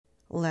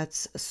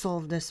Let's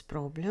solve this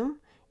problem.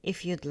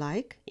 If you'd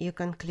like, you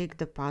can click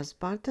the pause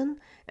button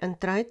and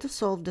try to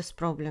solve this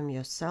problem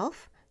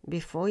yourself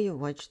before you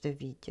watch the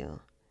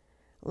video.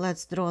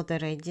 Let's draw the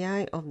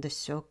radii of the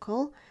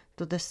circle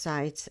to the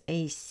sides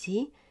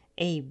AC,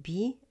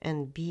 AB,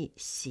 and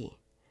BC.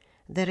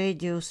 The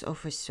radius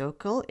of a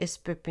circle is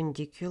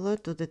perpendicular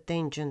to the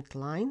tangent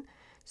line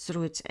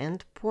through its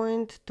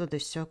endpoint to the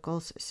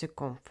circle's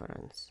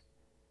circumference.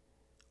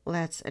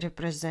 Let's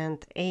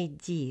represent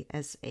AD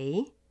as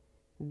A,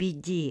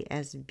 BD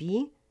as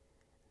B,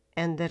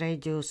 and the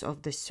radius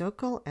of the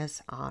circle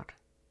as R.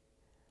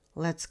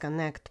 Let's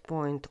connect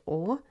point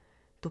O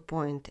to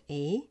point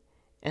A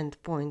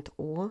and point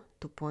O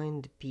to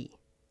point B.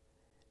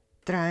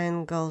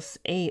 Triangles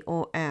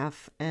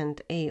AOF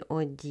and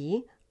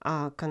AOD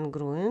are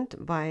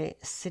congruent by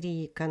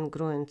 3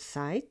 congruent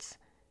sides.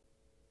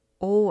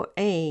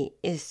 OA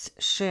is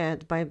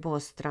shared by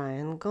both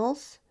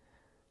triangles.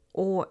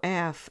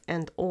 OF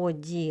and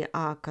OD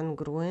are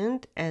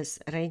congruent as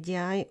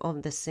radii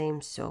of the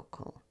same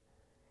circle.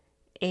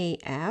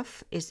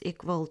 AF is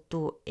equal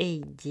to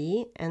AD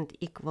and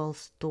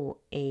equals to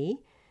A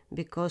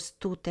because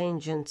two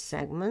tangent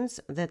segments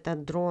that are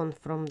drawn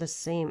from the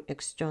same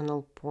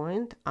external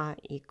point are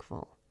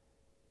equal.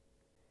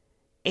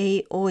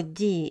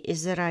 AOD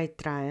is a right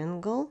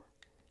triangle.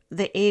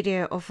 The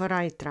area of a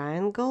right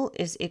triangle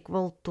is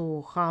equal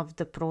to half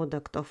the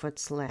product of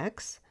its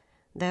legs.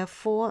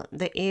 Therefore,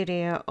 the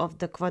area of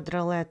the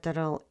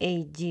quadrilateral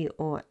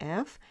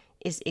ADOF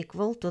is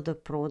equal to the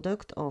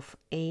product of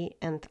A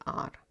and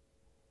R.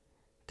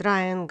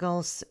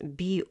 Triangles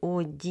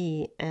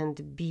BOD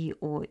and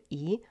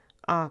BOE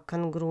are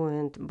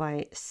congruent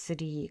by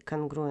 3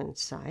 congruent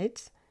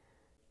sides.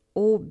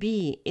 OB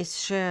is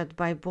shared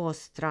by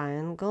both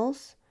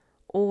triangles.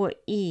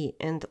 OE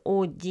and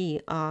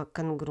OD are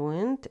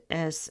congruent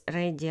as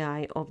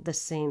radii of the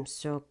same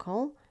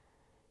circle.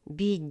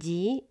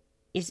 BD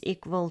is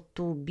equal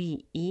to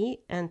BE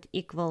and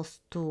equals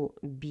to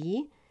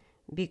B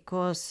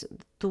because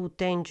two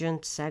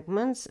tangent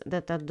segments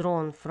that are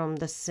drawn from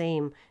the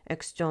same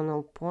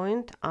external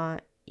point are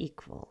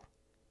equal.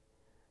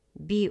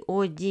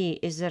 BOD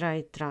is a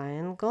right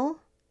triangle.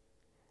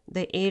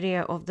 The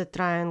area of the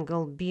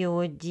triangle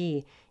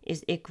BOD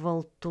is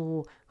equal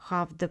to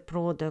half the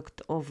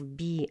product of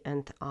B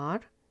and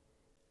R.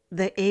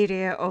 The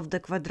area of the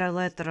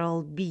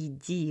quadrilateral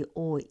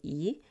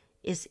BDOE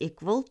is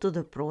equal to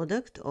the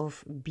product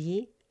of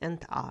B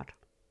and R.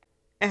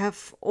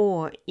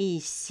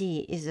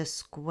 FOEC is a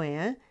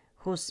square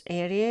whose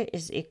area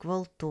is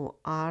equal to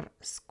R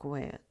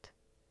squared.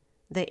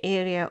 The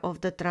area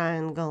of the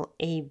triangle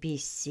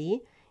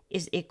ABC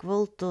is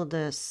equal to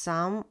the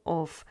sum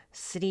of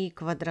 3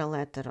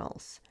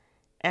 quadrilaterals,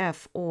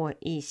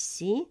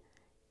 FOEC,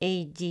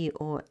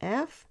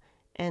 ADOF,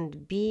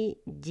 and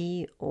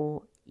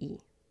BDOE.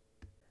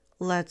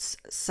 Let's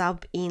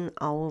sub in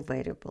our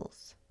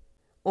variables.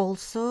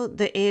 Also,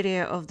 the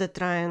area of the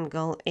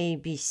triangle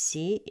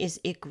ABC is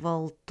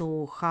equal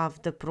to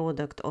half the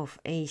product of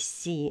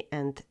AC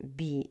and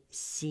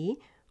BC,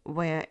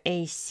 where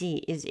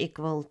AC is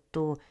equal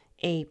to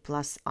A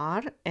plus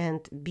R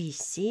and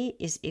BC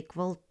is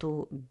equal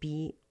to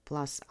B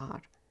plus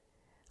R.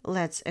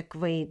 Let's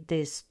equate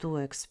these two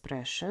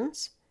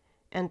expressions,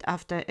 and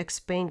after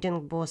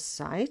expanding both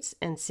sides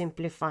and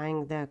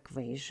simplifying the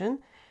equation,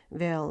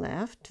 we are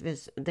left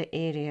with the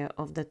area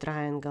of the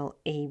triangle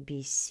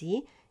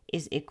ABC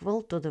is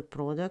equal to the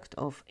product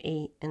of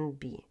A and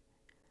B.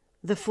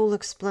 The full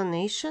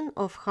explanation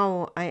of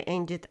how I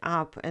ended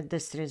up at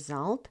this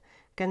result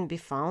can be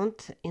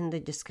found in the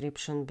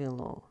description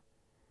below.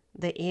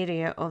 The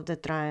area of the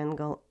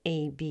triangle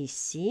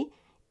ABC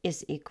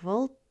is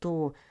equal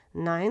to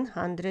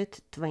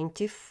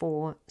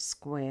 924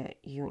 square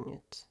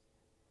units.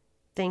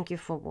 Thank you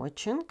for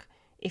watching.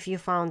 If you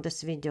found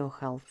this video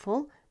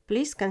helpful,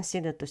 please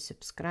consider to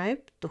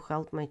subscribe to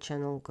help my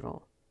channel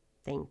grow.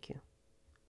 Thank you.